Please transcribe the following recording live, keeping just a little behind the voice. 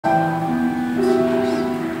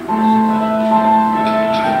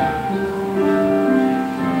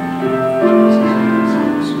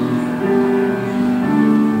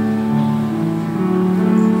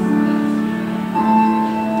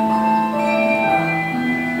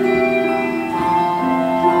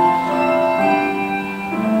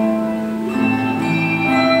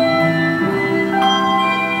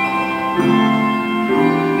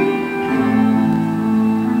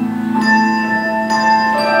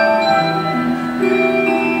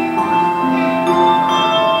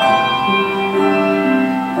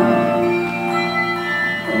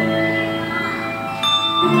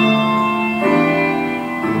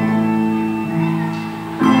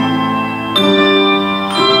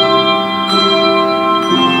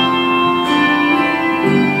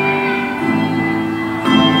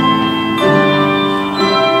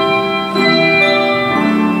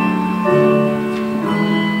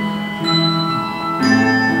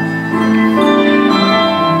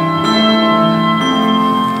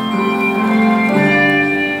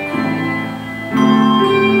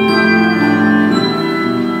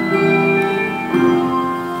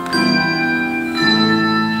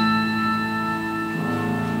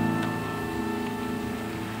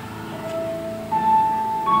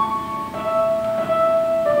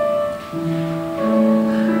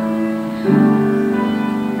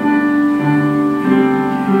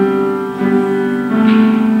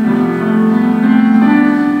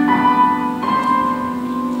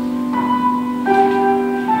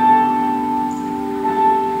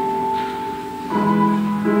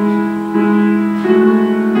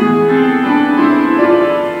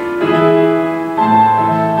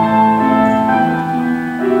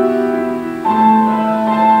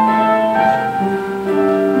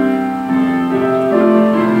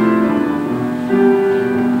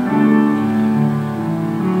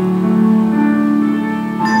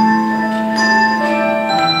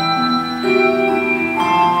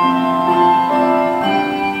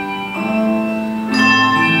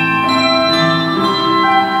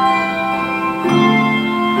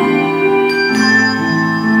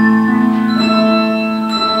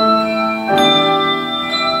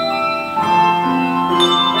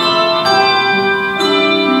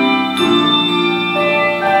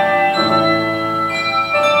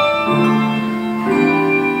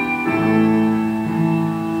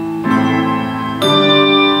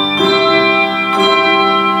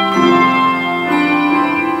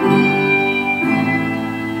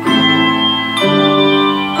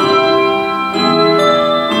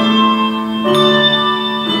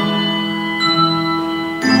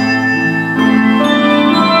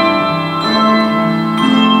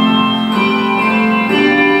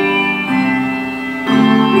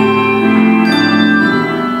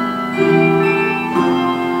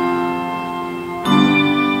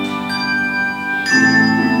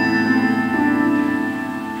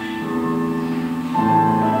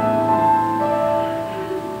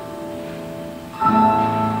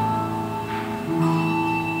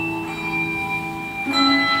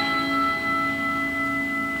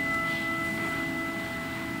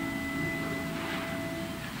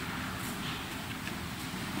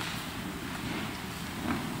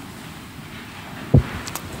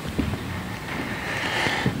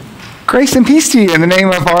Grace and peace to you in the name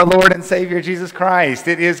of our Lord and Savior Jesus Christ.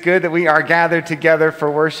 It is good that we are gathered together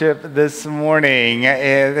for worship this morning.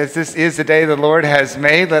 As this is the day the Lord has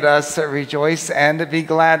made, let us rejoice and be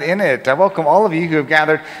glad in it. I welcome all of you who have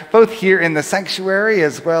gathered both here in the sanctuary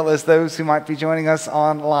as well as those who might be joining us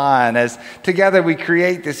online, as together we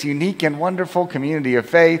create this unique and wonderful community of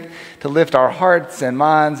faith to lift our hearts and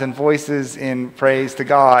minds and voices in praise to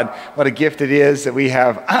God. What a gift it is that we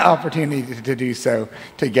have an opportunity to do so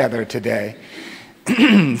together today.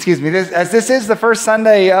 Excuse me, as this is the first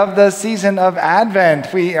Sunday of the season of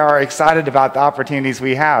Advent, we are excited about the opportunities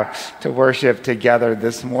we have to worship together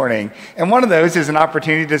this morning. And one of those is an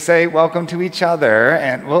opportunity to say welcome to each other,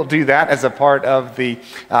 and we'll do that as a part of the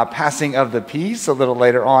passing of the peace a little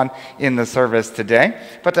later on in the service today.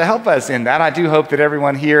 But to help us in that, I do hope that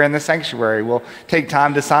everyone here in the sanctuary will take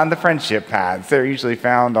time to sign the friendship pads. They're usually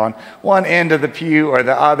found on one end of the pew or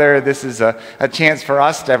the other. This is a chance for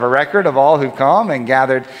us to have a record of all who've come and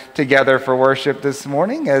gathered together for worship this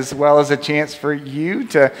morning, as well as a chance for you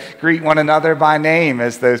to greet one another by name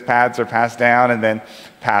as those pads are passed down and then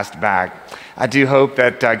passed back. I do hope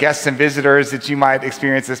that guests and visitors that you might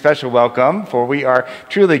experience a special welcome, for we are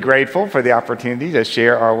truly grateful for the opportunity to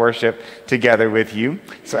share our worship together with you.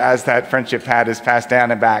 So as that friendship pad is passed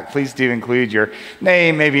down and back, please do include your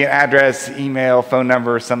name, maybe an address, email, phone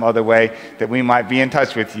number, some other way that we might be in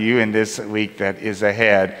touch with you in this week that is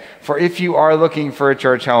ahead. For if you are looking for a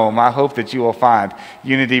church home, I hope that you will find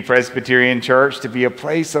Unity Presbyterian Church to be a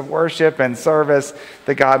place of worship and service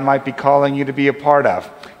that God might be calling you to be a part of.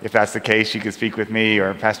 If that's the case, you can speak with me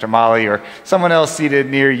or Pastor Molly or someone else seated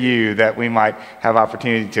near you, that we might have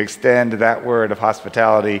opportunity to extend that word of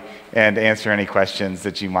hospitality and answer any questions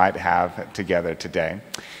that you might have together today.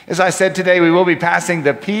 As I said, today we will be passing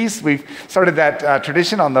the peace. We've started that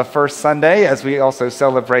tradition on the first Sunday, as we also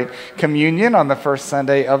celebrate communion on the first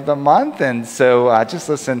Sunday of the month. And so just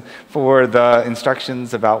listen for the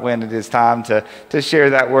instructions about when it is time to share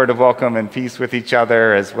that word of welcome and peace with each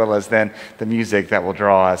other, as well as then the music that will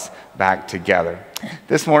draw us back together.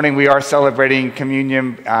 This morning we are celebrating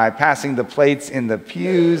communion, passing the plates in the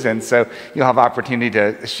pews, and so you'll have opportunity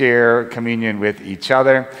to share communion with each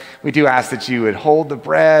other. We do ask that you would hold the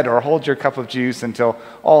bread or hold your cup of juice until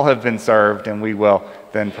all have been served, and we will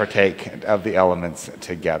then partake of the elements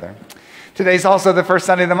together. Today's also the first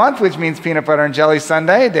Sunday of the month, which means Peanut Butter and Jelly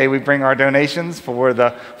Sunday, a day we bring our donations for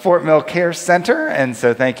the Fort Mill Care Center, and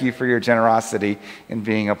so thank you for your generosity in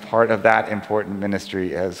being a part of that important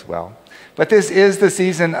ministry as well. But this is the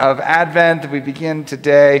season of Advent. We begin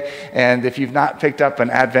today, and if you've not picked up an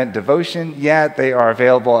Advent devotion yet, they are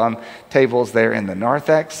available on tables there in the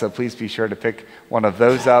narthex, so please be sure to pick one of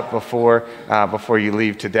those up before you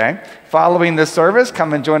leave today. Following this service,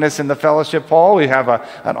 come and join us in the fellowship hall. We have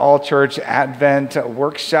an all-church Advent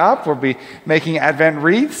workshop. We'll be making Advent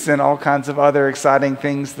wreaths and all kinds of other exciting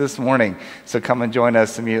things this morning. So come and join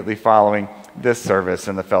us immediately following this service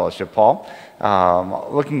in the fellowship hall.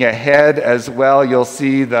 Looking ahead as well, you'll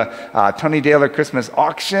see the Tony Daler Christmas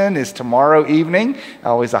auction is tomorrow evening,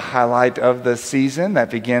 always a highlight of the season.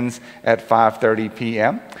 That begins at 5:30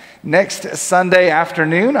 p.m. Next Sunday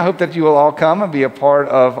afternoon, I hope that you will all come and be a part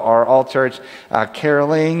of our all-church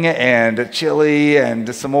caroling and chili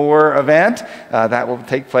and some more event. That will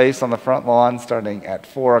take place on the front lawn starting at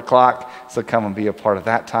 4 o'clock, so come and be a part of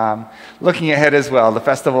that time. Looking ahead as well, the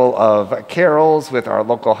Festival of Carols with our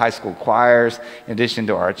local high school choirs, in addition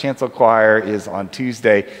to our chancel choir, is on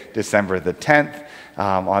Tuesday, December the 10th.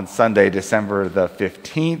 On Sunday, December the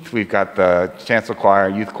 15th, we've got the chancel choir,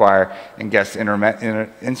 youth choir, and guest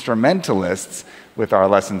instrumentalists with our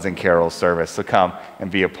Lessons and Carols service. So come and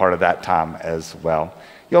be a part of that time as well.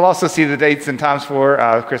 You'll also see the dates and times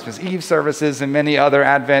for Christmas Eve services and many other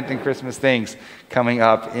Advent and Christmas things coming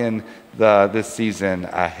up in this season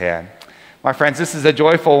ahead. My friends, this is a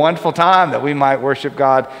joyful, wonderful time that we might worship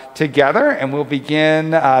God together, and we'll begin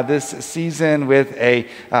this season with a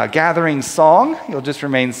gathering song. You'll just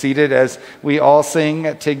remain seated as we all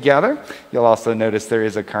sing together. You'll also notice there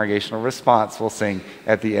is a congregational response we'll sing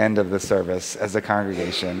at the end of the service as a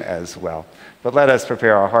congregation as well. But let us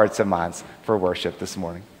prepare our hearts and minds for worship this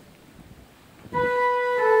morning.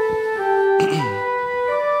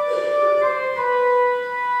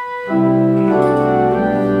 Oh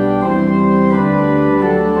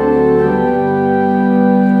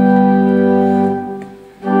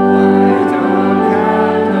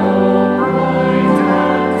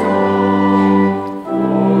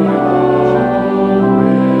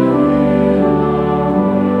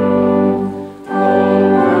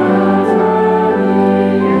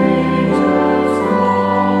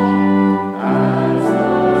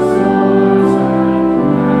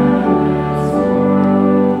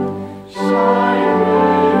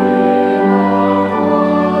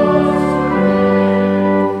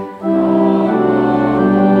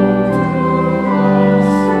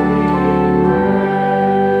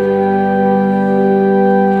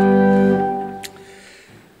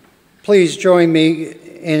Please join me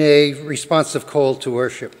in a responsive call to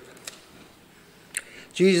worship.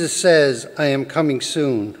 Jesus says, I am coming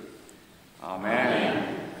soon.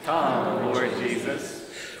 Amen. Come, Lord Jesus.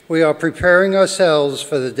 We are preparing ourselves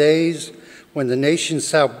for the days when the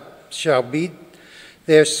nations shall beat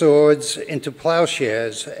their swords into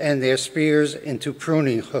plowshares and their spears into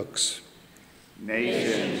pruning hooks.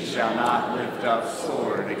 Nation shall not lift up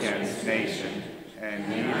sword against nation, and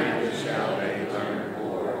neither shall they learn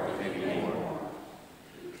war anymore.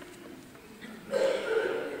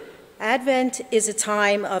 Advent is a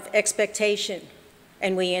time of expectation,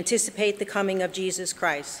 and we anticipate the coming of Jesus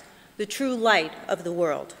Christ, the true light of the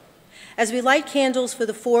world. As we light candles for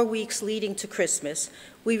the 4 weeks leading to Christmas,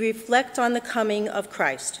 we reflect on the coming of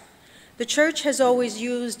Christ. The Church has always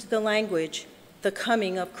used the language, the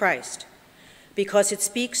coming of Christ, because it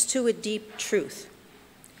speaks to a deep truth.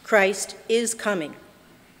 Christ is coming.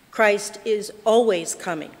 Christ is always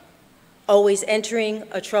coming, always entering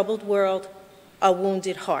a troubled world, a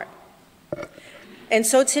wounded heart. And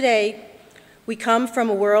so today, we come from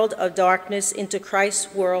a world of darkness into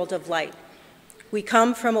Christ's world of light. We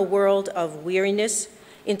come from a world of weariness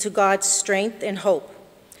into God's strength and hope.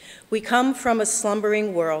 We come from a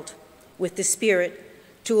slumbering world with the Spirit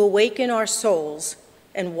to awaken our souls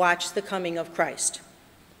and watch the coming of Christ.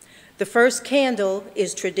 The first candle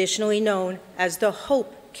is traditionally known as the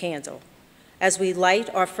hope candle. As we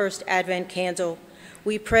light our first Advent candle,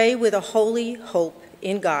 we pray with a holy hope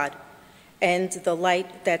in God and the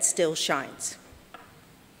light that still shines.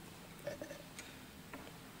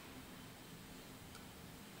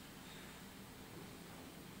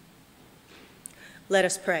 Let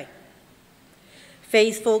us pray.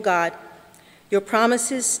 Faithful God, your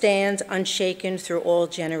promises stand unshaken through all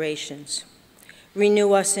generations.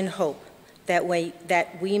 Renew us in hope that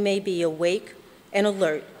we may be awake and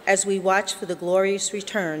alert as we watch for the glorious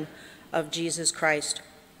return of Jesus Christ,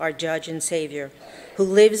 our Judge and Savior, who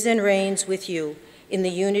lives and reigns with you in the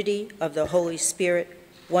unity of the Holy Spirit,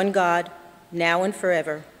 one God, now and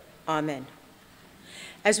forever. Amen.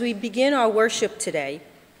 As we begin our worship today,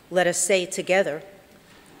 let us say together,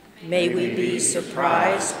 may we be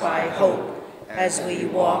surprised by hope as we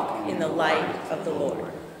walk in the light of the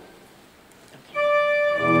Lord.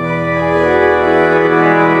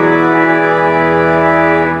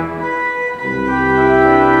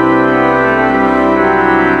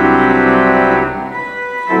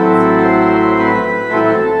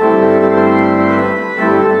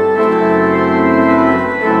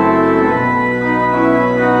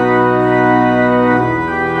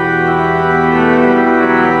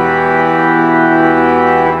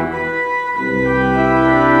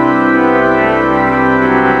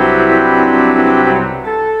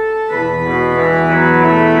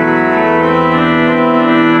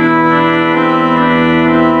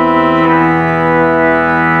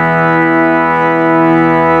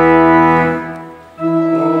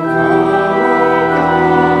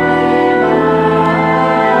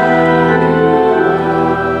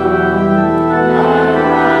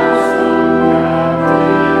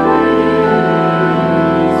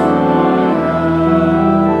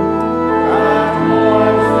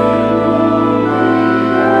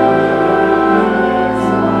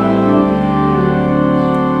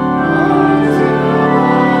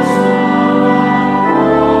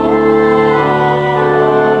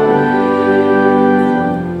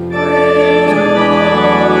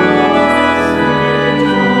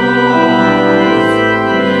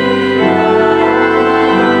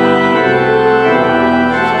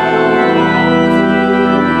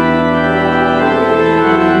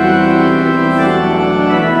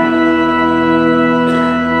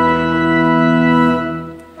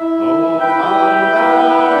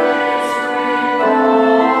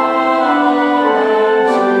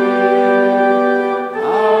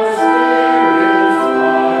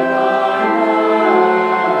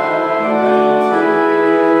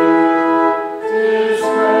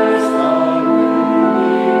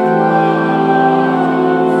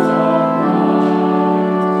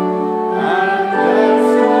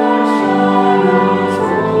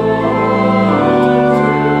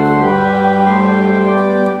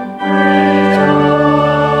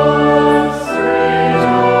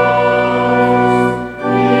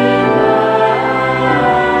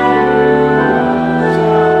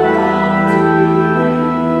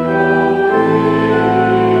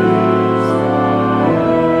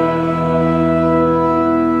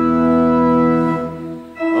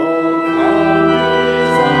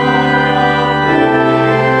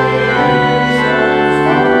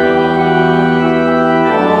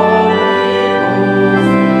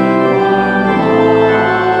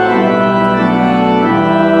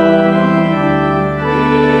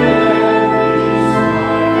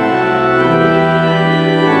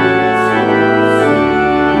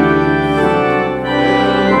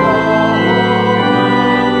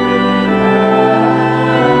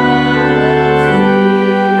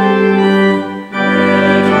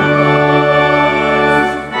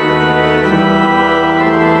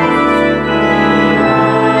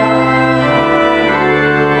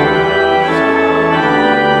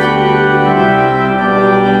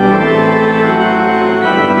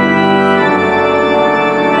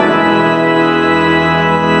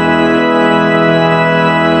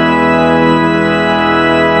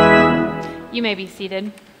 may be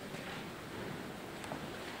seated.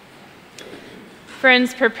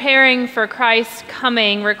 Friends, preparing for Christ's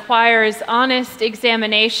coming requires honest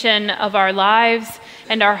examination of our lives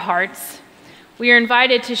and our hearts. We are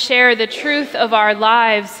invited to share the truth of our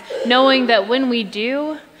lives, knowing that when we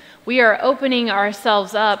do, we are opening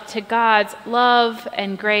ourselves up to God's love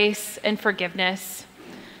and grace and forgiveness.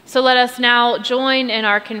 So let us now join in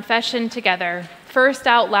our confession together, first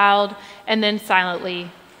out loud and then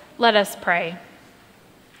silently. Let us pray.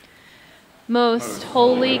 Most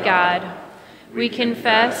holy God, we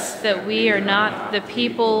confess that we are not the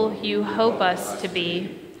people you hope us to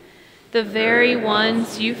be, the very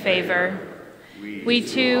ones you favor. We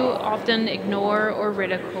too often ignore or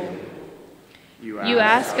ridicule. You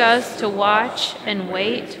ask us to watch and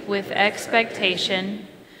wait with expectation,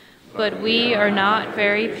 but we are not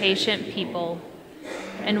very patient people,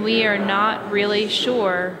 and we are not really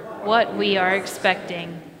sure what we are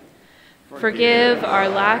expecting. Forgive our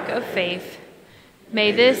lack of faith.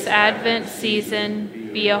 May this Advent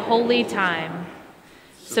season be a holy time.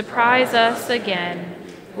 Surprise us again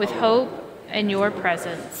with hope and your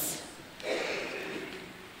presence.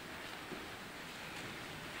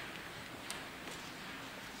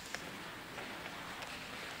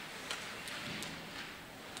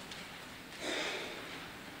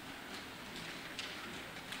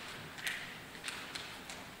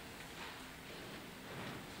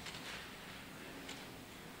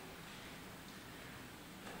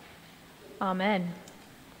 Amen.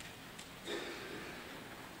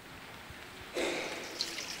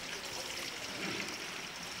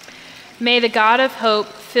 May the God of hope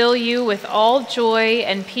fill you with all joy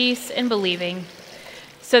and peace in believing,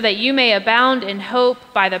 so that you may abound in hope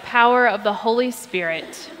by the power of the Holy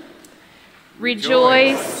Spirit.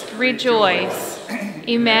 Rejoice, rejoice.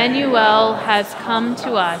 Emmanuel has come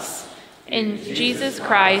to us. In Jesus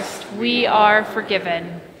Christ, we are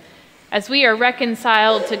forgiven. As we are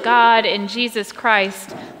reconciled to God in Jesus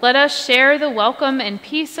Christ, let us share the welcome and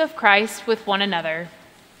peace of Christ with one another.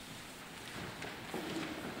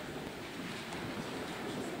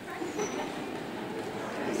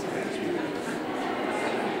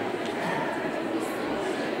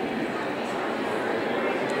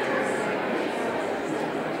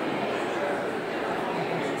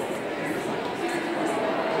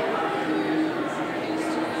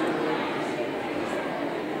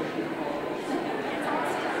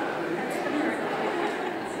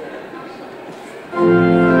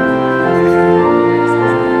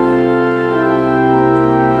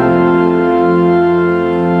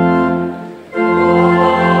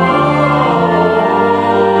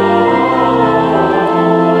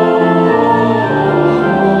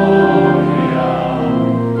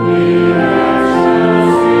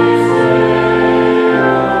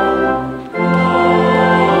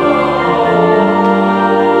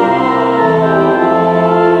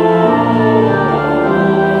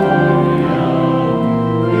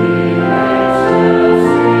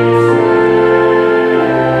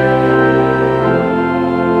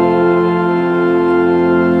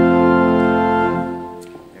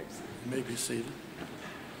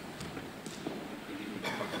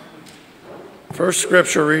 First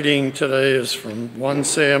scripture reading today is from 1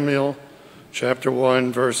 Samuel chapter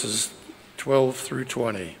 1, verses 12 through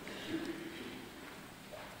 20.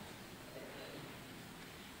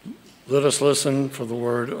 Let us listen for the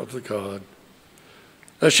word of the God.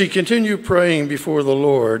 As she continued praying before the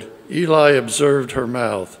Lord, Eli observed her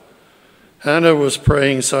mouth. Hannah was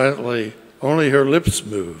praying silently, only her lips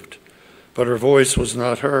moved, but her voice was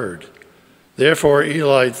not heard. Therefore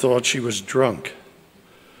Eli thought she was drunk.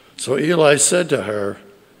 So Eli said to her,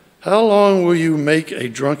 "How long will you make a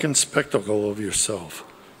drunken spectacle of yourself?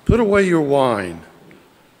 Put away your wine."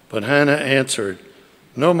 But Hannah answered,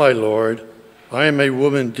 "No, my lord, I am a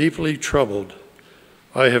woman deeply troubled.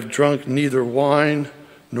 I have drunk neither wine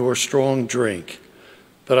nor strong drink,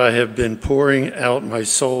 but I have been pouring out my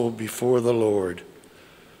soul before the Lord.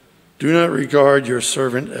 Do not regard your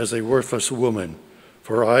servant as a worthless woman,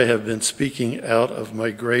 for I have been speaking out of my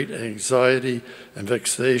great anxiety and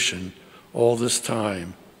vexation all this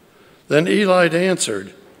time." Then Eli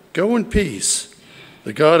answered, "Go in peace.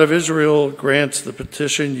 The God of Israel grants the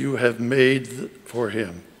petition you have made for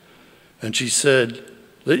him." And she said,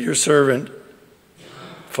 "Let your servant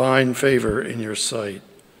find favor in your sight."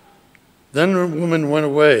 Then the woman went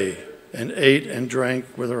away and ate and drank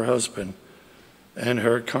with her husband, and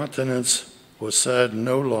her countenance was sad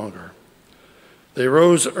no longer. They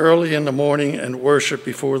rose early in the morning and worshiped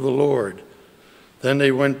before the Lord. Then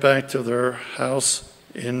they went back to their house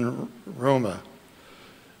in Ramah.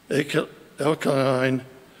 Elkanah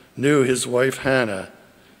knew his wife Hannah,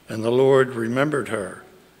 and the Lord remembered her.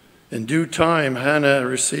 In due time, Hannah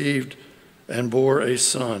received and bore a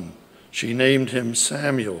son. She named him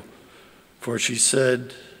Samuel, for she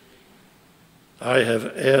said, I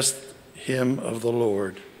have asked him of the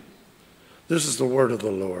Lord. This is the word of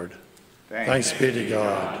the Lord. Thanks be to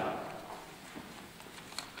God.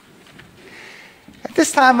 At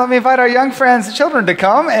this time, let me invite our young friends and children to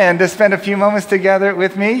come and to spend a few moments together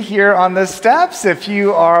with me here on the steps. If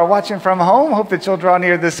you are watching from home, hope that you'll draw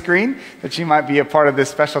near the screen, that you might be a part of this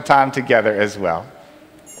special time together as well.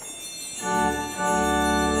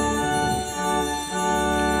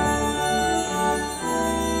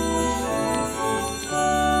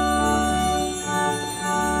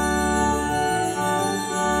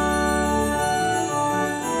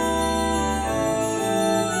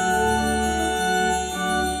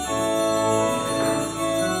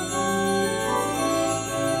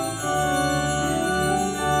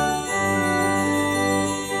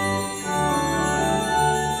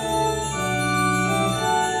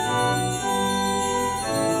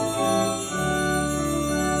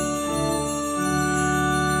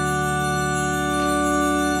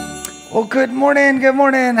 Well, good morning. Good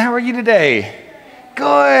morning. How are you today?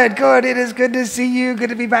 Good, good. It is good to see you. Good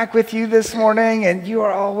to be back with you this morning. And you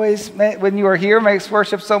are always, when you are here, makes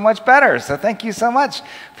worship so much better. So thank you so much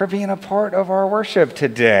for being a part of our worship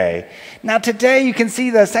today. Now, today you can see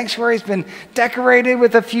the sanctuary's been decorated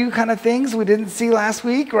with a few kind of things we didn't see last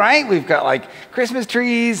week, right? We've got like Christmas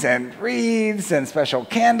trees and wreaths and special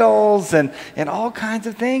candles and all kinds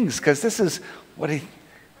of things, because this is what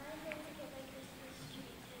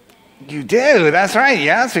you do, that's right,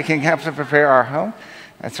 yes. We can have to prepare our home.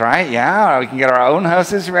 That's right, yeah. We can get our own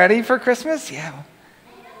houses ready for Christmas, yeah.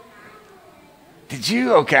 Did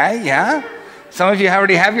you? Okay, yeah. Some of you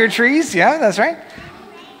already have your trees, yeah, that's right.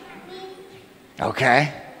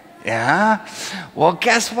 Okay, yeah. Well,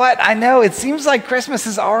 guess what? I know it seems like Christmas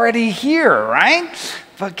is already here, right?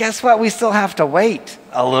 But guess what? We still have to wait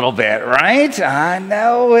a little bit, right? I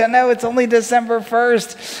know, it's only December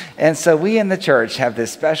 1st. And so we in the church have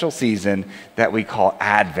this special season that we call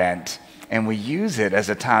Advent. And we use it as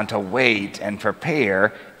a time to wait and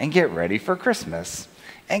prepare and get ready for Christmas.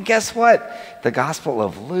 And guess what? The Gospel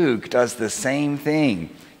of Luke does the same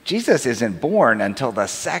thing. Jesus isn't born until the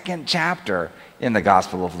second chapter in the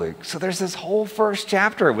Gospel of Luke. So there's this whole first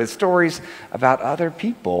chapter with stories about other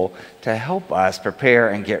people to help us prepare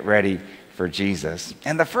and get ready for Jesus.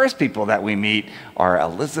 And the first people that we meet are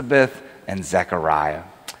Elizabeth and Zechariah.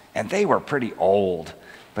 And they were pretty old,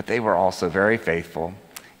 but they were also very faithful.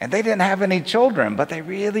 And they didn't have any children, but they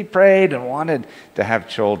really prayed and wanted to have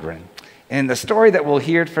children. And in the story that we'll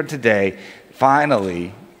hear for today,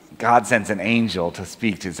 finally, God sends an angel to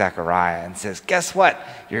speak to Zechariah and says, guess what?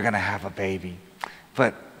 You're going to have a baby.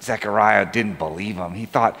 But Zechariah didn't believe him. He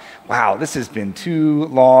thought, wow, this has been too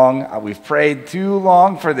long. We've prayed too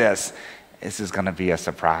long for this. This is going to be a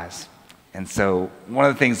surprise. And so one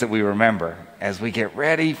of the things that we remember as we get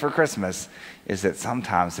ready for Christmas is that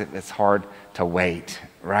sometimes it's hard to wait,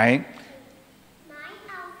 right?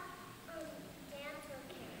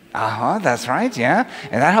 That's right, yeah.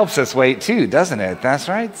 And that helps us wait too, doesn't it? That's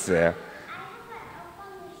right, so.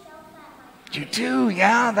 You do,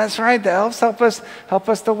 yeah, that's right. The elves help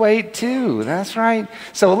us to wait too. That's right.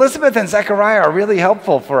 So Elizabeth and Zechariah are really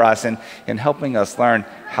helpful for us in helping us learn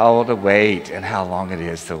how to wait and how long it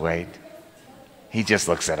is to wait. He just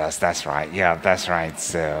looks at us. That's right. Yeah, that's right.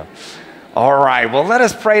 So, all right. Well, let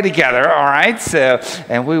us pray together. All right. So,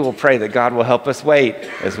 and we will pray that God will help us wait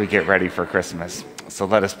as we get ready for Christmas. So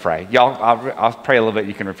let us pray. Y'all, I'll pray a little bit.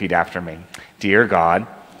 You can repeat after me. Dear God,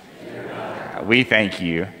 we thank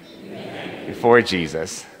you for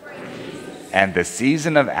Jesus and the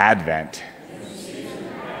season of Advent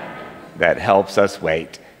that helps us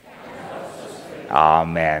wait.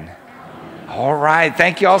 Amen. All right.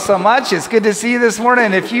 Thank you all so much. It's good to see you this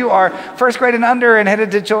morning. If you are first grade and under and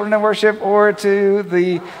headed to Children in Worship or to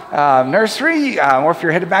the nursery, or if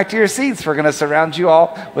you're headed back to your seats, we're going to surround you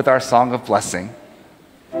all with our song of blessing.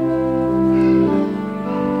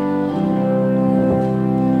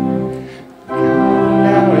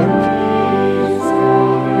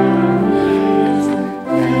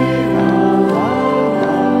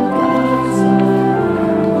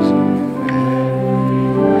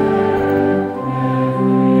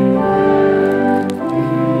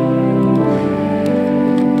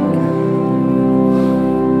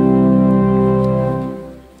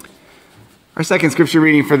 Our second scripture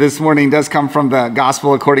reading for this morning does come from the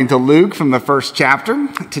Gospel according to Luke, from the first chapter.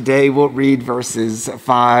 Today we'll read verses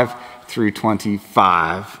 5 through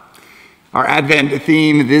 25. Our Advent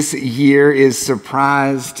theme this year is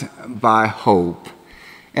Surprised by Hope.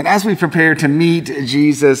 And as we prepare to meet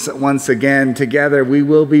Jesus once again together, we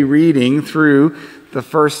will be reading through the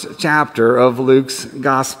first chapter of Luke's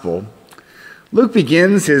gospel. Luke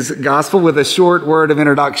begins his gospel with a short word of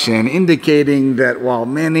introduction, indicating that while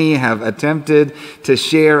many have attempted to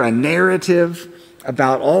share a narrative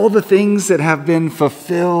about all the things that have been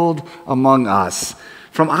fulfilled among us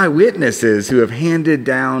from eyewitnesses who have handed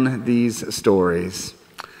down these stories,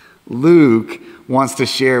 Luke wants to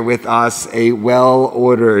share with us a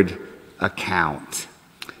well-ordered account.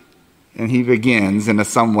 And he begins in a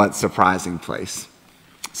somewhat surprising place.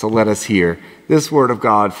 So let us hear this word of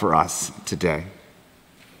God for us today.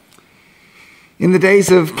 In the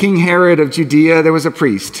days of King Herod of Judea, there was a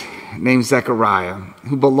priest named Zechariah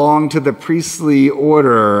who belonged to the priestly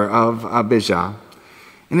order of Abijah.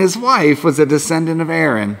 And his wife was a descendant of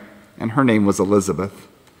Aaron, and her name was Elizabeth.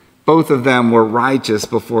 Both of them were righteous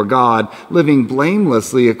before God, living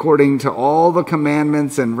blamelessly according to all the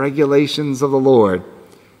commandments and regulations of the Lord.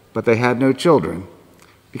 But they had no children,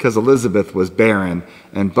 because Elizabeth was barren,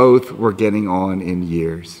 and both were getting on in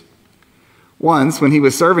years. Once, when he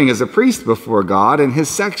was serving as a priest before God, and his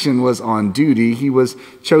section was on duty, he was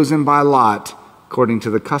chosen by lot, according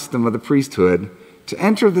to the custom of the priesthood, to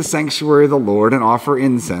enter the sanctuary of the Lord and offer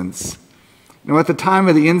incense. Now, at the time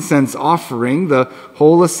of the incense offering, the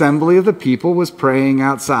whole assembly of the people was praying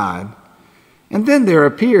outside. And then there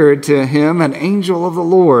appeared to him an angel of the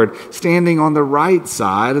Lord, standing on the right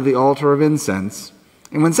side of the altar of incense.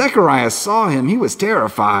 And when Zechariah saw him, he was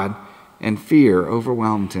terrified, and fear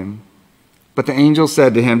overwhelmed him. But the angel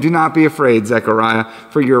said to him, "Do not be afraid, Zechariah,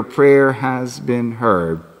 for your prayer has been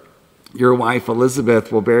heard. Your wife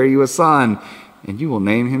Elizabeth will bear you a son, and you will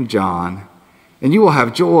name him John. And you will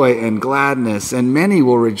have joy and gladness, and many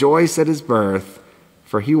will rejoice at his birth,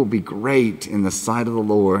 for he will be great in the sight of the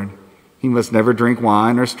Lord. He must never drink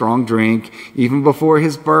wine or strong drink. Even before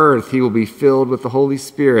his birth, he will be filled with the Holy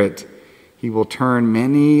Spirit. He will turn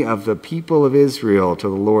many of the people of Israel to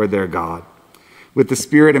the Lord their God. With the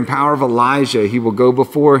spirit and power of Elijah, he will go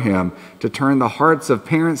before him to turn the hearts of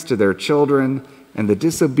parents to their children and the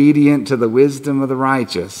disobedient to the wisdom of the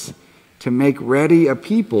righteous, to make ready a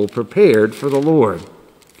people prepared for the Lord."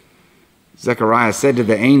 Zechariah said to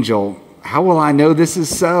the angel, "How will I know this is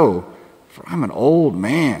so? For I'm an old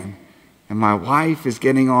man, and my wife is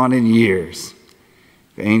getting on in years."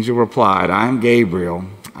 The angel replied, "I am Gabriel.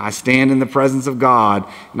 I stand in the presence of God,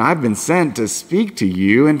 and I've been sent to speak to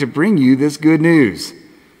you and to bring you this good news.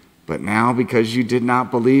 But now, because you did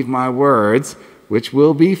not believe my words, which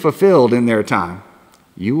will be fulfilled in their time,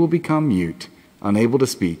 you will become mute, unable to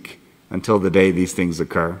speak, until the day these things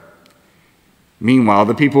occur." Meanwhile,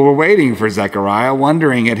 the people were waiting for Zechariah,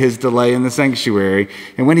 wondering at his delay in the sanctuary.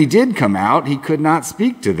 And when he did come out, he could not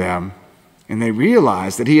speak to them. And they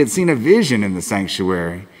realized that he had seen a vision in the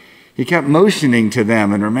sanctuary. He kept motioning to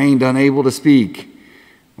them and remained unable to speak.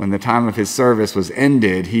 When the time of his service was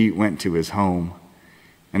ended, he went to his home.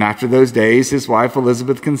 And after those days, his wife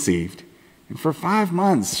Elizabeth conceived. And for 5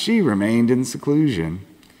 months, she remained in seclusion.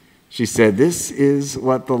 She said, "This is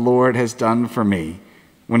what the Lord has done for me,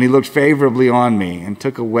 when he looked favorably on me and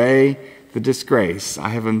took away the disgrace I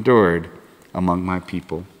have endured among my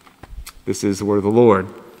people." This is the word of the Lord.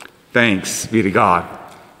 Thanks be to God.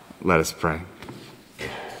 Let us pray.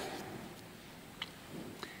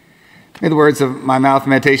 May the words of my mouth,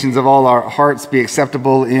 meditations of all our hearts be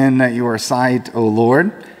acceptable in your sight, O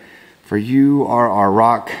Lord, for you are our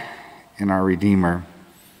rock and our Redeemer.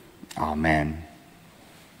 Amen.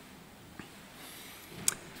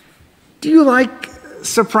 Do you like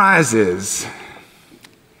surprises?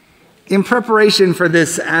 In preparation for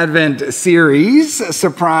this Advent series,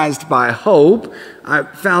 Surprised by Hope, I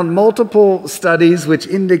found multiple studies which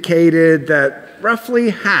indicated that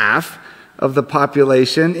roughly half of the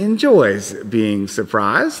population enjoys being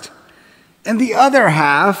surprised, and the other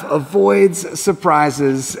half avoids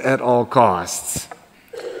surprises at all costs.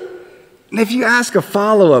 And if you ask a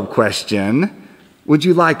follow-up question, would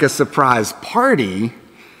you like a surprise party?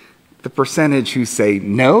 The percentage who say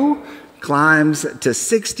no climbs to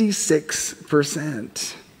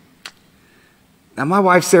 66%. Now, my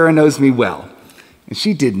wife Sarah knows me well, and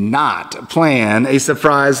she did not plan a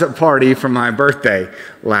surprise party for my birthday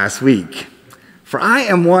last week. For I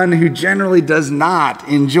am one who generally does not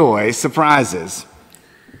enjoy surprises.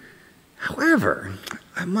 However,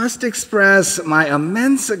 I must express my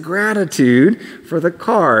immense gratitude for the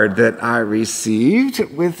card that I received,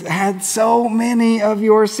 which had so many of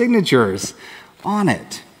your signatures on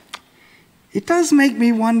it. It does make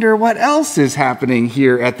me wonder what else is happening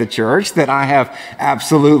here at the church that I have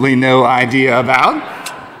absolutely no idea about.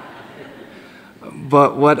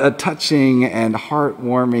 but what a touching and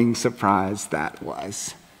heartwarming surprise that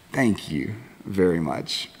was. Thank you very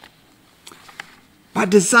much. By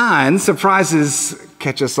design, surprises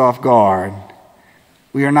catch us off guard.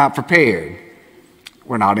 We are not prepared.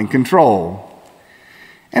 We're not in control.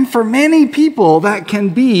 And for many people, that can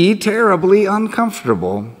be terribly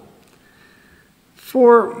uncomfortable.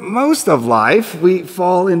 For most of life, we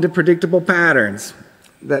fall into predictable patterns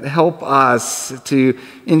that help us to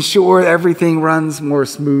ensure everything runs more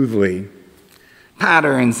smoothly.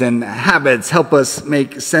 Patterns and habits help us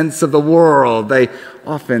make sense of the world. They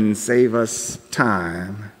often save us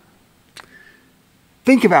time.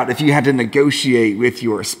 Think about if you had to negotiate with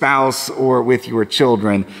your spouse or with your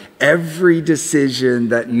children every decision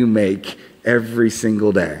that you make every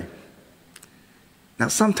single day. Now,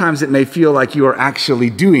 sometimes it may feel like you are actually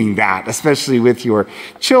doing that, especially with your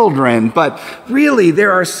children, but really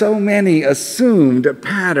there are so many assumed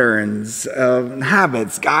patterns of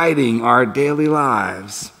habits guiding our daily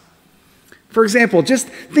lives. For example, just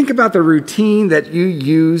think about the routine that you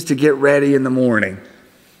use to get ready in the morning.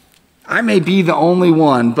 I may be the only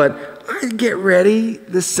one, but I get ready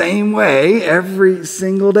the same way every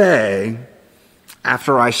single day.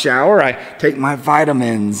 After I shower, I take my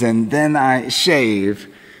vitamins, and then I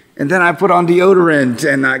shave. And then I put on deodorant,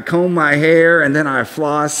 and I comb my hair, and then I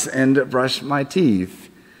floss and brush my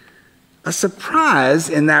teeth. A surprise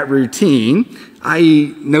in that routine,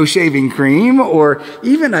 i.e. no shaving cream or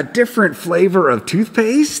even a different flavor of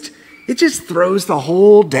toothpaste, it just throws the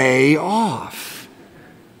whole day off.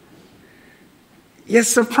 Yes,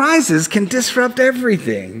 surprises can disrupt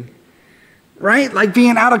everything. Right? Like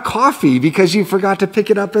being out of coffee because you forgot to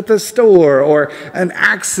pick it up at the store, or an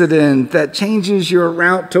accident that changes your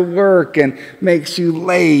route to work and makes you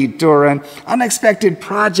late, or an unexpected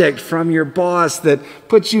project from your boss that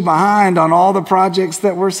puts you behind on all the projects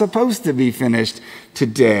that were supposed to be finished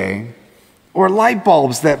today, or light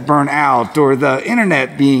bulbs that burn out, or the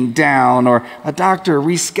internet being down, or a doctor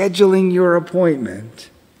rescheduling your appointment.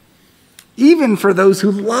 Even for those who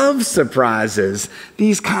love surprises,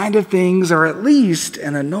 these kind of things are at least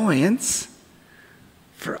an annoyance.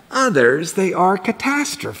 For others, they are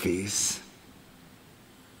catastrophes.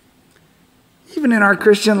 Even in our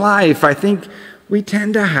Christian life, I think we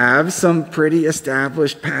tend to have some pretty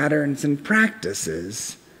established patterns and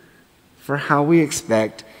practices for how we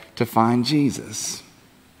expect to find Jesus.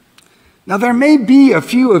 Now, there may be a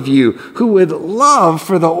few of you who would love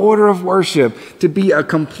for the order of worship to be a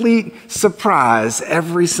complete surprise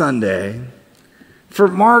every Sunday. For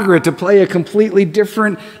Margaret to play a completely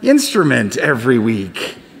different instrument every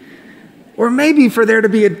week. Or maybe for there to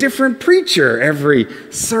be a different preacher every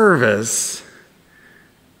service.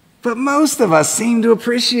 But most of us seem to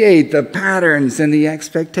appreciate the patterns and the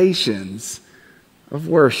expectations of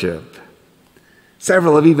worship.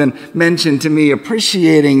 Several have even mentioned to me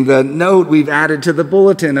appreciating the note we've added to the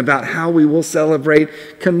bulletin about how we will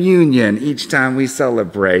celebrate communion each time we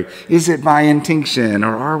celebrate. Is it by intinction,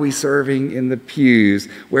 or are we serving in the pews?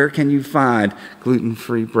 Where can you find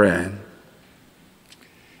gluten-free bread?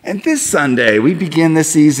 And this Sunday, we begin the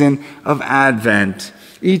season of Advent.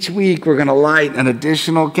 Each week, we're going to light an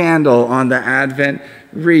additional candle on the Advent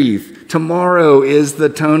wreath. Tomorrow is the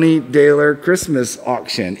Tony Daler Christmas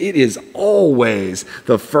auction. It is always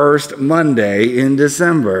the first Monday in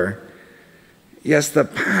December. Yes, the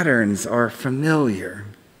patterns are familiar.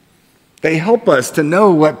 They help us to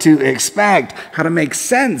know what to expect, how to make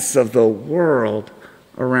sense of the world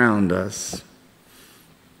around us.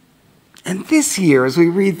 And this year, as we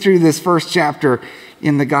read through this first chapter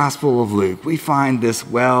in the Gospel of Luke, we find this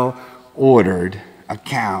well-ordered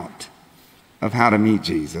account of how to meet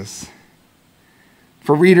Jesus.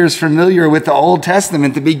 For readers familiar with the Old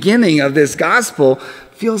Testament, the beginning of this gospel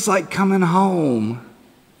feels like coming home.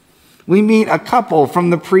 We meet a couple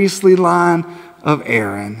from the priestly line of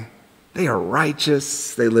Aaron. They are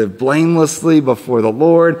righteous. They live blamelessly before the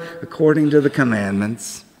Lord according to the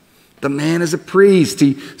commandments. The man is a priest.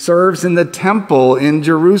 He serves in the temple in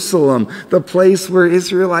Jerusalem, the place where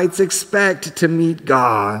Israelites expect to meet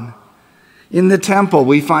God. In the temple,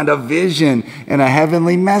 we find a vision and a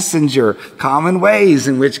heavenly messenger, common ways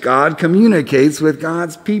in which God communicates with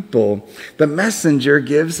God's people. The messenger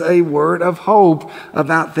gives a word of hope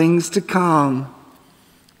about things to come.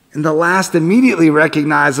 And the last immediately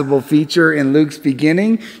recognizable feature in Luke's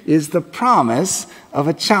beginning is the promise of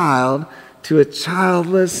a child to a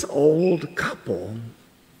childless old couple.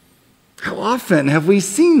 How often have we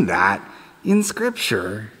seen that in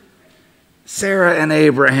Scripture? Sarah and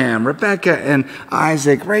Abraham, Rebekah and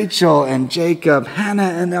Isaac, Rachel and Jacob, Hannah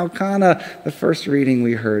and Elkanah, the first reading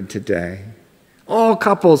we heard today. All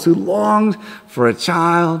couples who longed for a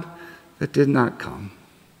child that did not come.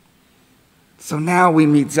 So now we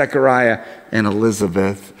meet Zechariah and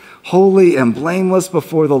Elizabeth, holy and blameless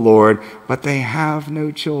before the Lord, but they have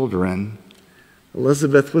no children.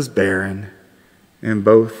 Elizabeth was barren, and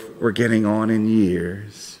both were getting on in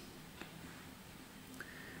years.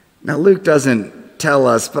 Now, Luke doesn't tell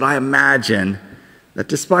us, but I imagine that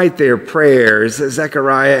despite their prayers,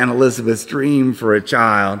 Zechariah and Elizabeth's dream for a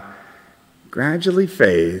child gradually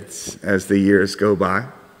fades as the years go by.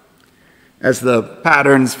 As the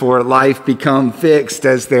patterns for life become fixed,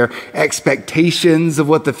 as their expectations of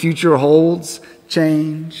what the future holds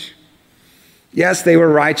change. Yes, they were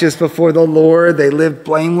righteous before the Lord. They lived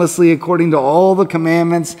blamelessly according to all the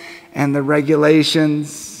commandments and the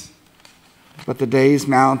regulations. But the days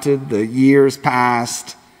mounted, the years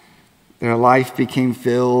passed. Their life became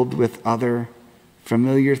filled with other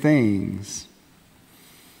familiar things.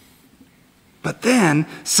 But then,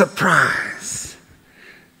 surprise.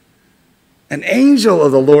 An angel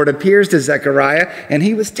of the Lord appears to Zechariah, and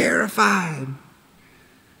he was terrified.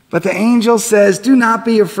 But the angel says, "Do not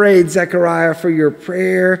be afraid, Zechariah, for your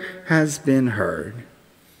prayer has been heard.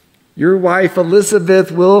 Your wife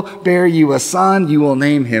Elizabeth will bear you a son. You will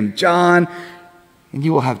name him John, and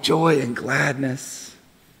you will have joy and gladness,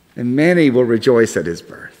 and many will rejoice at his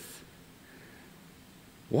birth."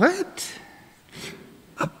 What?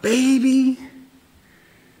 A baby?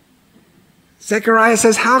 Zechariah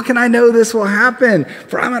says, "How can I know this will happen?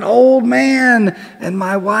 For I'm an old man, and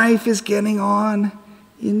my wife is getting on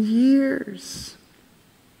in years."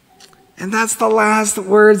 And that's the last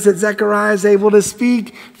words that Zechariah is able to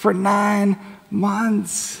speak for 9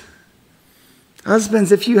 months.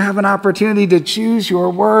 Husbands, if you have an opportunity to choose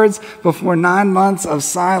your words before 9 months of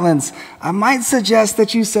silence, I might suggest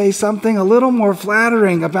that you say something a little more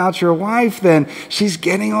flattering about your wife than "she's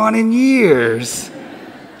getting on in years."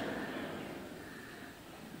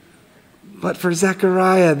 But for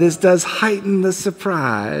Zechariah, this does heighten the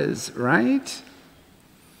surprise, right?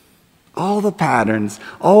 All the patterns,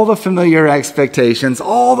 all the familiar expectations,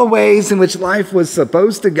 all the ways in which life was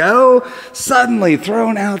supposed to go, suddenly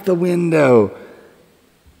thrown out the window.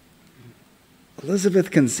 Elizabeth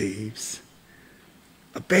conceives.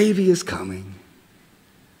 A baby is coming.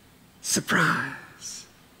 Surprise.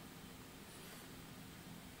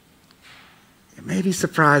 And maybe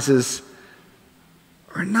surprises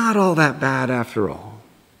are not all that bad after all.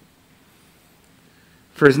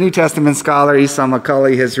 For his New Testament scholar, Esau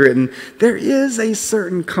McCulley, has written, "There is a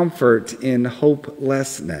certain comfort in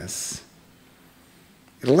hopelessness.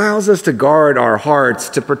 It allows us to guard our hearts,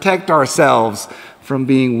 to protect ourselves from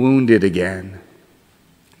being wounded again.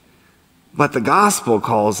 But the gospel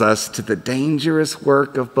calls us to the dangerous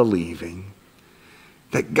work of believing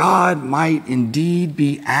that God might indeed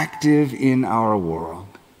be active in our world.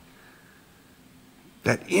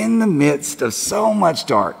 That in the midst of so much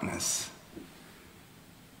darkness,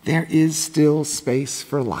 there is still space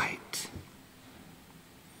for light."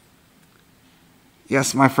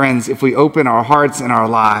 Yes, my friends, if we open our hearts and our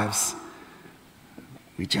lives,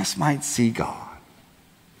 we just might see God.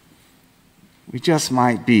 We just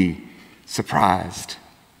might be surprised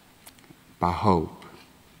by hope.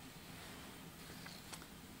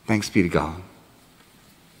 Thanks be to God.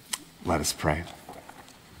 Let us pray.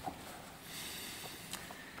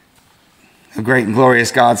 A great and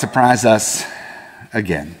glorious God, surprise us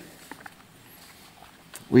again.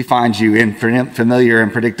 We find you in familiar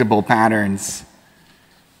and predictable patterns,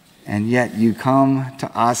 and yet you come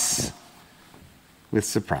to us with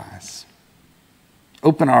surprise.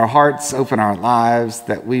 Open our hearts, open our lives,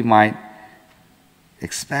 that we might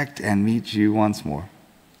expect and meet you once more.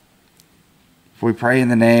 For we pray in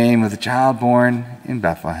the name of the child born in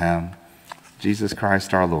Bethlehem, Jesus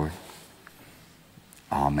Christ our Lord.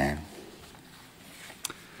 Amen.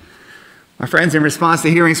 My friends, in response to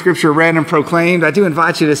hearing Scripture read and proclaimed, I do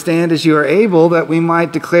invite you to stand as you are able, that we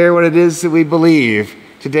might declare what it is that we believe.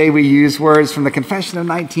 Today we use words from the Confession of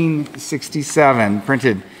 1967,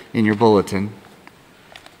 printed in your bulletin.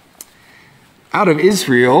 Out of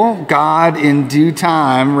Israel, God in due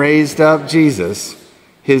time raised up Jesus.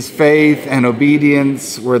 His faith and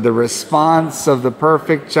obedience were the response of the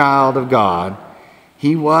perfect child of God.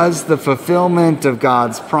 He was the fulfillment of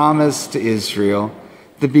God's promise to Israel,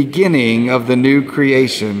 the beginning of the new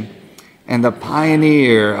creation, and the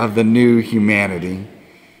pioneer of the new humanity.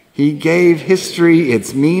 He gave history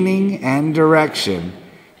its meaning and direction,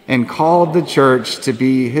 and called the church to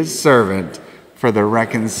be his servant for the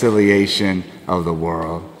reconciliation of the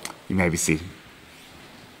world. You may be seated.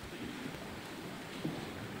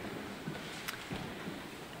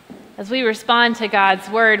 As we respond to God's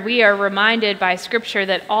word, we are reminded by Scripture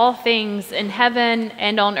that all things in heaven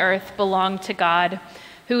and on earth belong to God,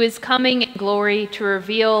 who is coming in glory to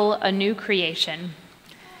reveal a new creation.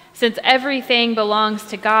 Since everything belongs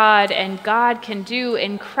to God and God can do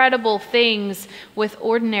incredible things with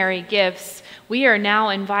ordinary gifts, we are now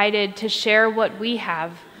invited to share what we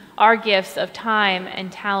have, our gifts of time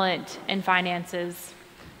and talent and finances.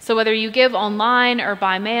 So whether you give online or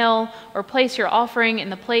by mail or place your offering in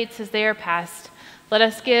the plates as they are passed, let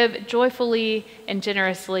us give joyfully and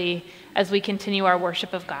generously as we continue our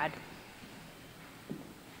worship of God.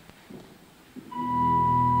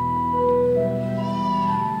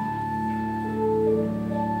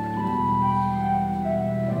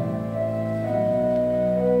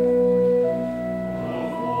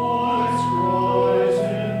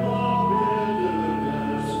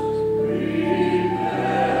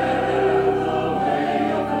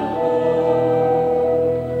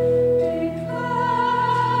 Declares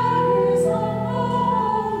the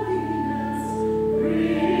holiness,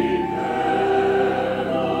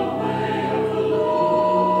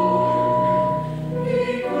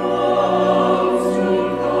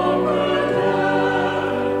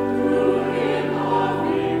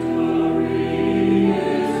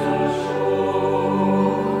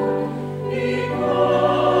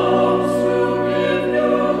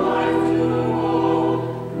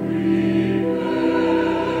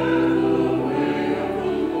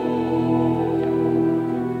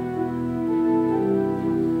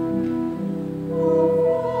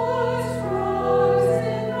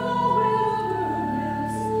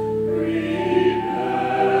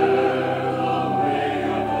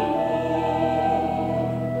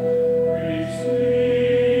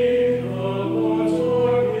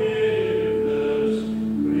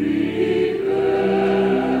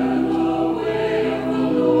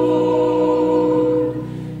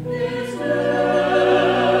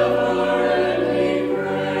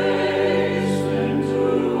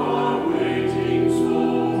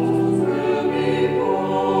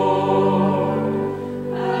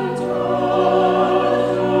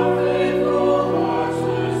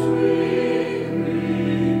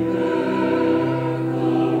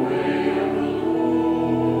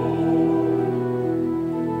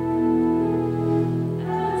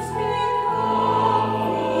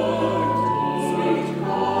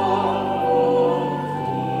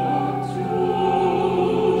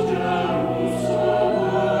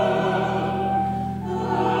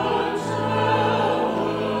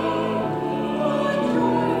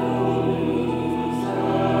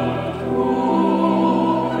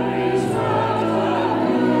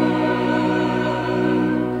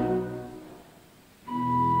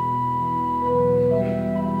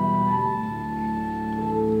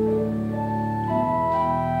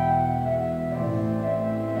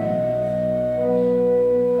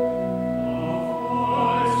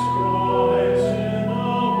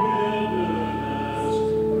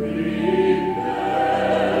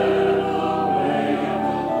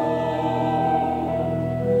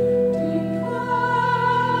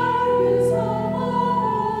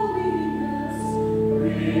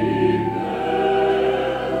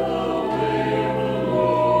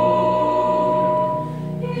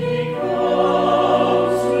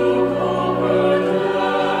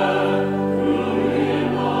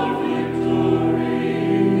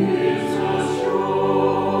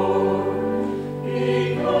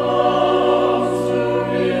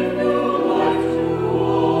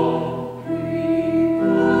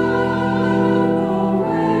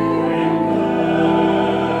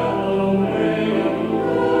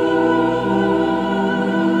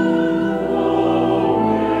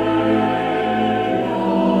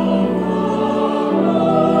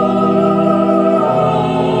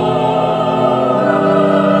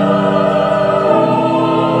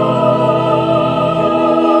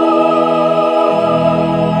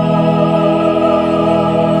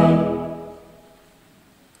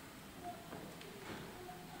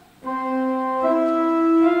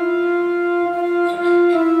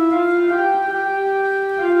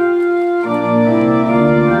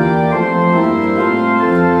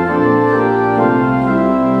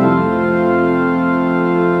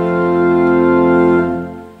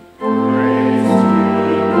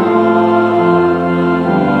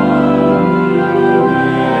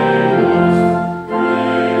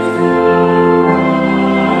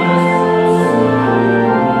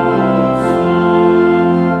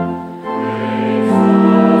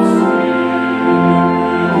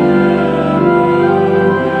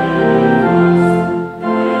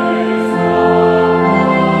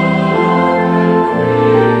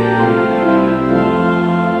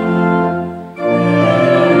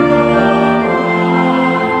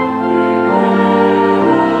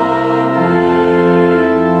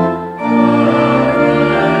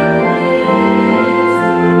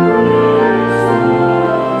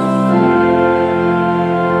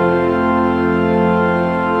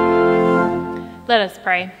 Let us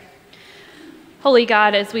pray. Holy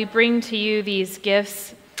God, as we bring to you these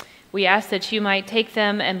gifts, we ask that you might take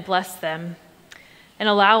them and bless them, and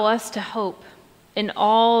allow us to hope in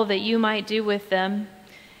all that you might do with them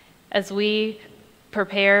as we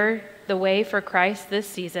prepare the way for Christ this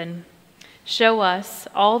season. Show us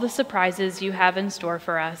all the surprises you have in store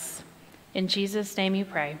for us. In Jesus' name you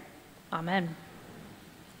pray. Amen.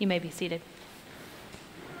 You may be seated.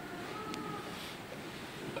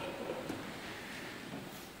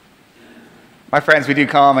 My friends, we do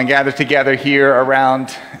come and gather together here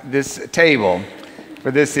around this table, for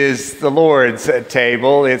this is the Lord's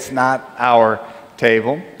table. It's not our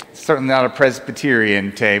table. It's certainly not a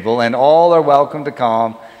Presbyterian table, and all are welcome to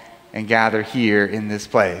come and gather here in this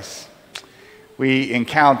place. We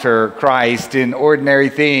encounter Christ in ordinary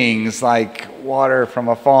things like water from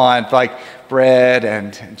a font, like bread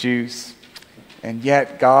and juice, and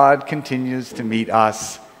yet God continues to meet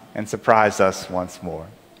us and surprise us once more.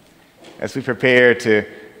 As we prepare to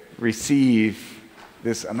receive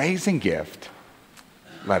this amazing gift,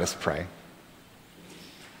 let us pray.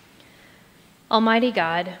 Almighty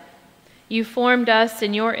God, you formed us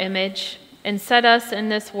in your image and set us in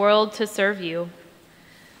this world to serve you.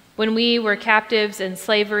 When we were captives in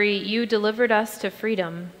slavery, you delivered us to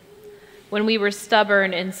freedom. When we were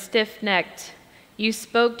stubborn and stiff-necked, you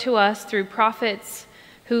spoke to us through prophets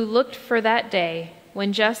who looked for that day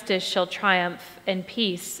when justice shall triumph and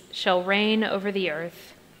peace shall reign over the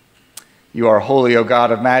earth. You are holy, O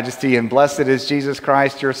God of majesty, and blessed is Jesus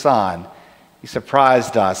Christ, your Son. You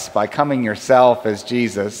surprised us by coming yourself as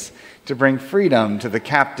Jesus to bring freedom to the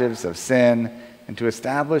captives of sin and to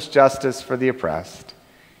establish justice for the oppressed.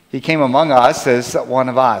 He came among us as one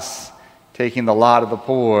of us, taking the lot of the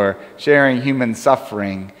poor, sharing human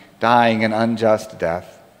suffering, dying an unjust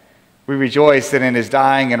death. We rejoice that in his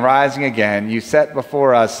dying and rising again, you set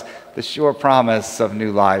before us the sure promise of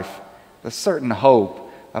new life, the certain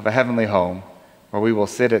hope of a heavenly home where we will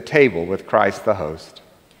sit at table with Christ the host.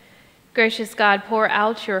 Gracious God, pour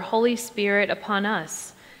out your Holy Spirit upon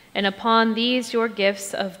us and upon these your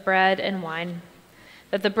gifts of bread and wine,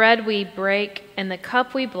 that the bread we break and the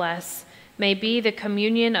cup we bless may be the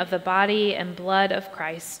communion of the body and blood of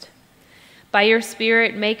Christ. By your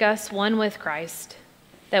Spirit, make us one with Christ,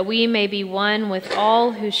 that we may be one with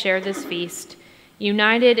all who share this feast,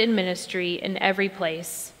 united in ministry in every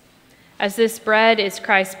place. As this bread is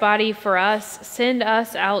Christ's body for us, send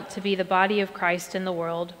us out to be the body of Christ in the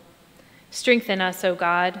world. Strengthen us, O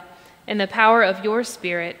God, in the power of your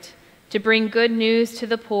Spirit, to bring good news to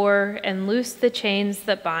the poor and loose the chains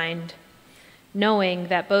that bind, knowing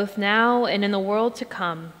that both now and in the world to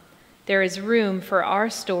come, there is room for our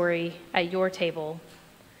story at your table.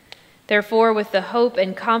 Therefore, with the hope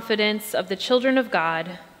and confidence of the children of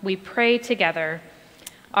God, we pray together.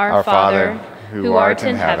 Our Father, who art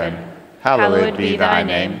in heaven, hallowed be thy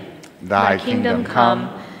name. Thy kingdom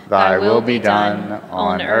come, thy will be done,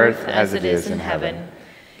 on earth as it is in heaven.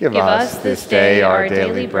 Give us this day our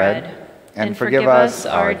daily bread, and forgive us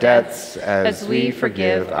our debts as we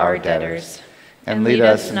forgive our debtors. And lead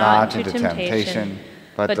us not into temptation,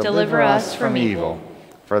 but deliver us from evil.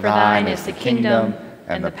 For thine is the kingdom,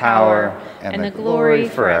 and the power, and the glory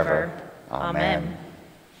forever. Amen.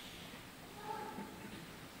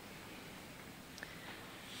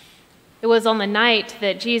 It was on the night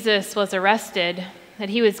that Jesus was arrested that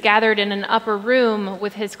he was gathered in an upper room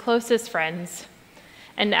with his closest friends.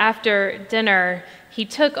 And after dinner, he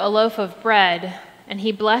took a loaf of bread, and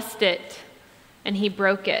he blessed it, and he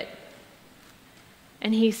broke it.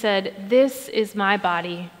 And he said, "This is my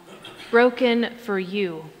body, broken for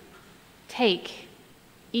you. Take,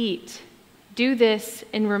 eat, do this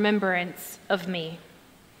in remembrance of me."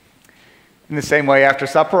 In the same way, after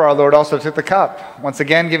supper, our Lord also took the cup. Once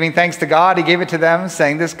again, giving thanks to God, he gave it to them,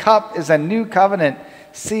 saying, "This cup is a new covenant,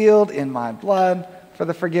 sealed in my blood for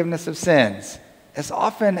the forgiveness of sins. As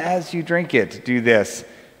often as you drink it, do this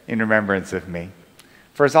in remembrance of me."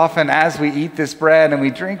 For as often as we eat this bread and we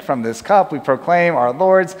drink from this cup, we proclaim our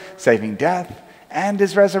Lord's saving death and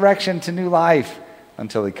his resurrection to new life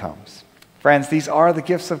until he comes. Friends, these are the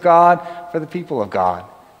gifts of God for the people of God.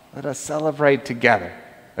 Let us celebrate together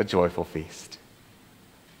a joyful feast.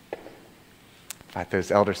 Invite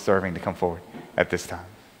those elders serving to come forward at this time.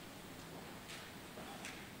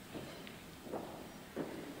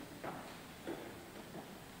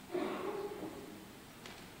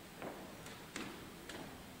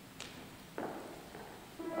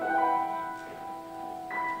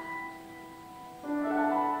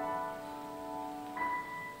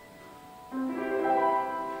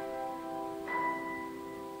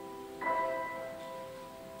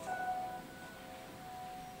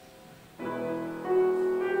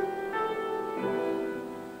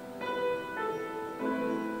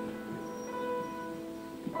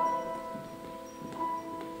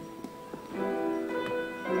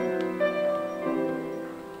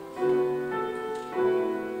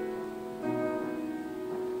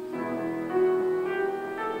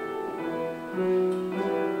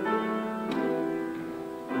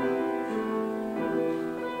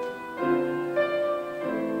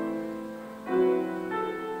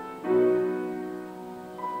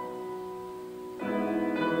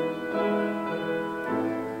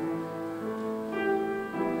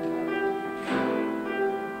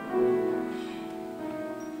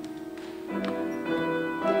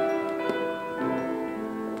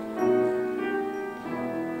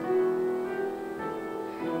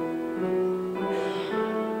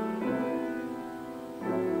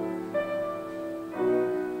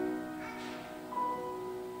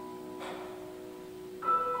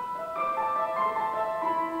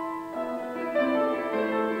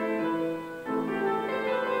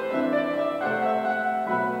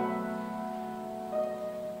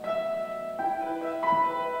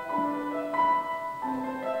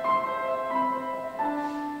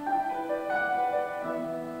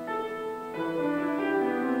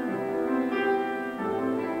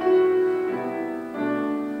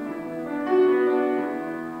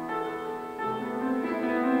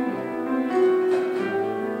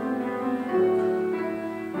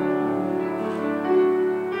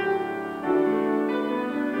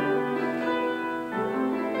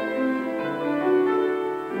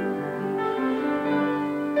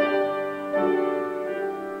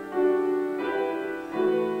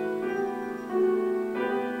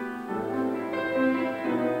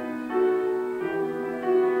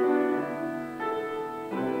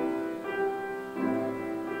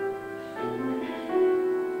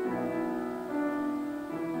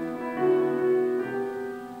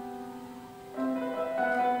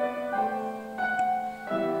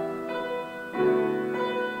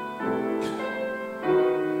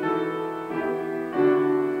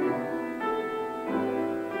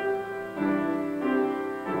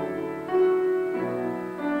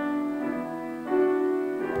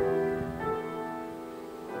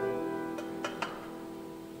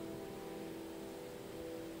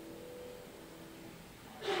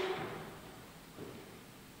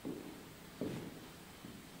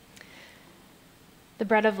 the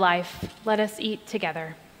bread of life. Let us eat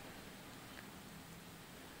together.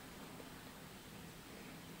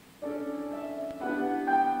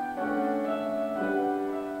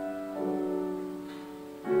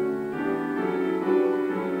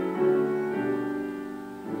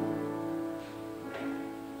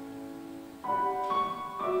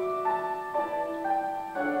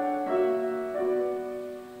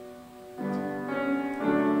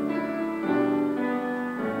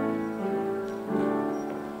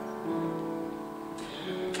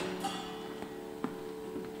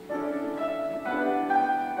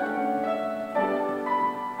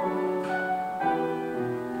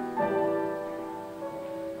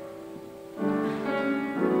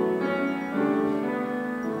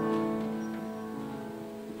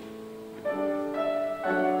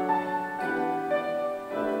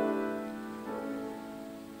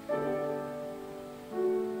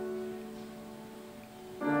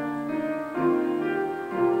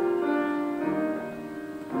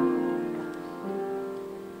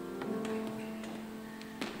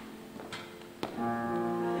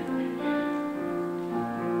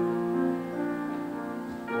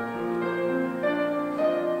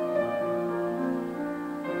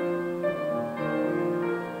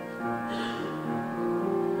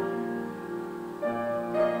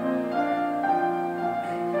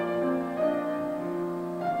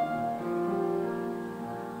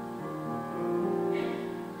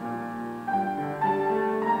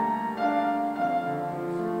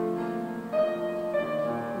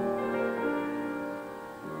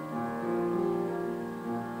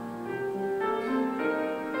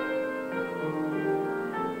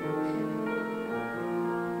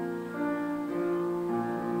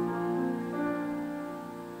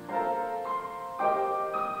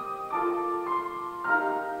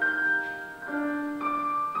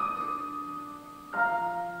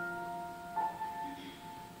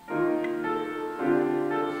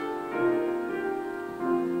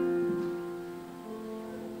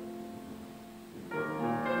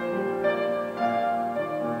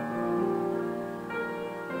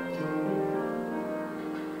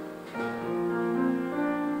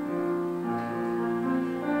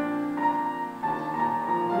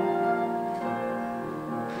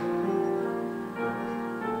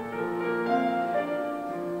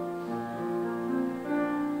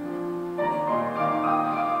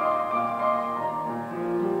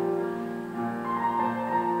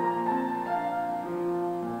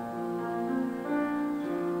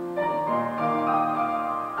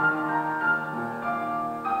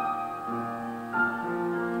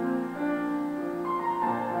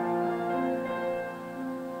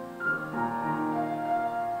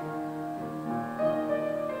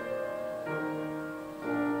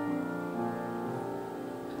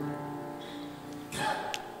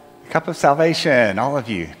 Cup of salvation, all of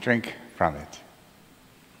you, drink from it.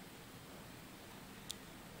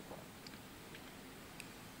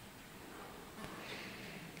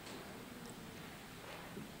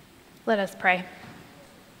 Let us pray.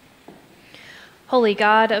 Holy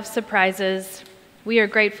God of surprises, we are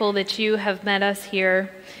grateful that you have met us here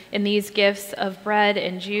in these gifts of bread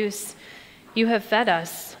and juice. You have fed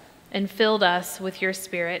us and filled us with your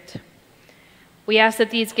Spirit. We ask that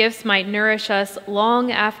these gifts might nourish us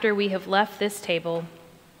long after we have left this table,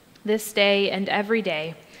 this day and every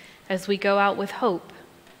day, as we go out with hope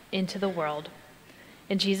into the world.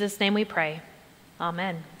 In Jesus' name we pray.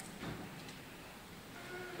 Amen.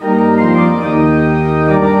 Amen.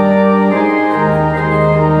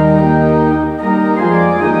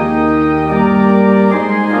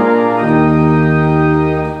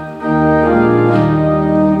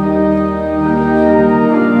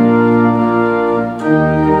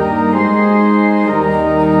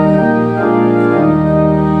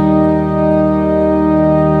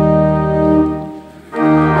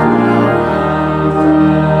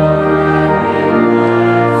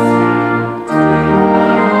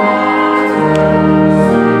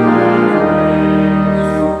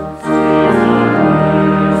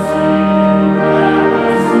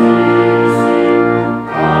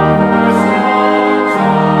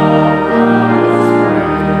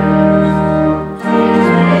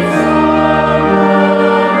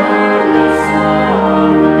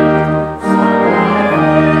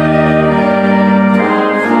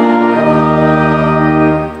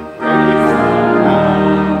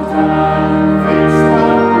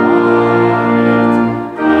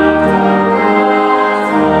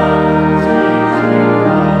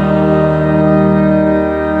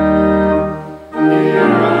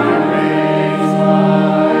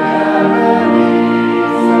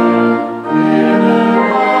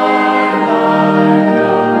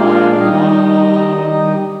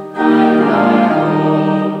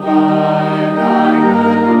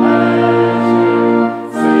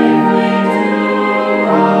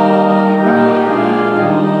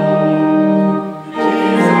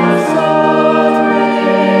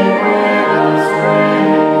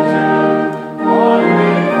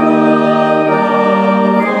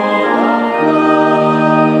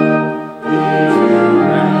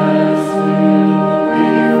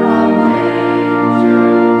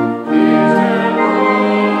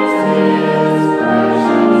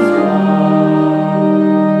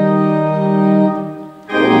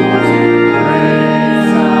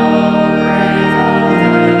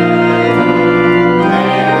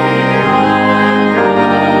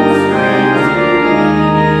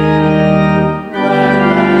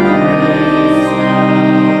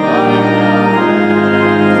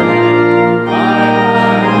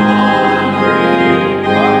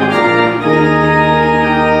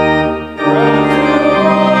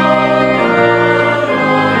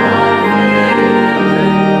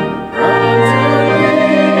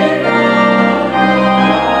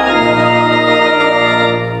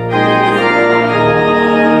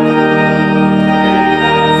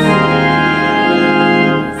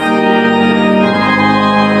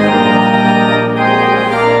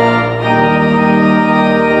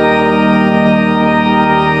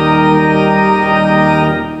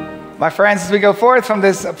 My friends, as we go forth from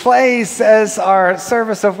this place, as our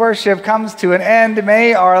service of worship comes to an end,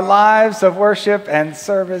 may our lives of worship and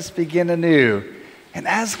service begin anew. And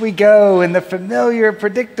as we go in the familiar,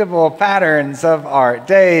 predictable patterns of our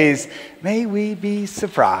days, may we be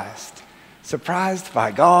surprised. Surprised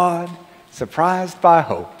by God, surprised by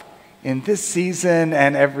hope in this season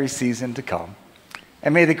and every season to come.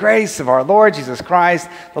 And may the grace of our Lord Jesus Christ,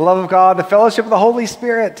 the love of God, the fellowship of the Holy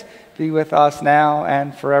Spirit be with us now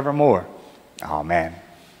and forevermore. Amen.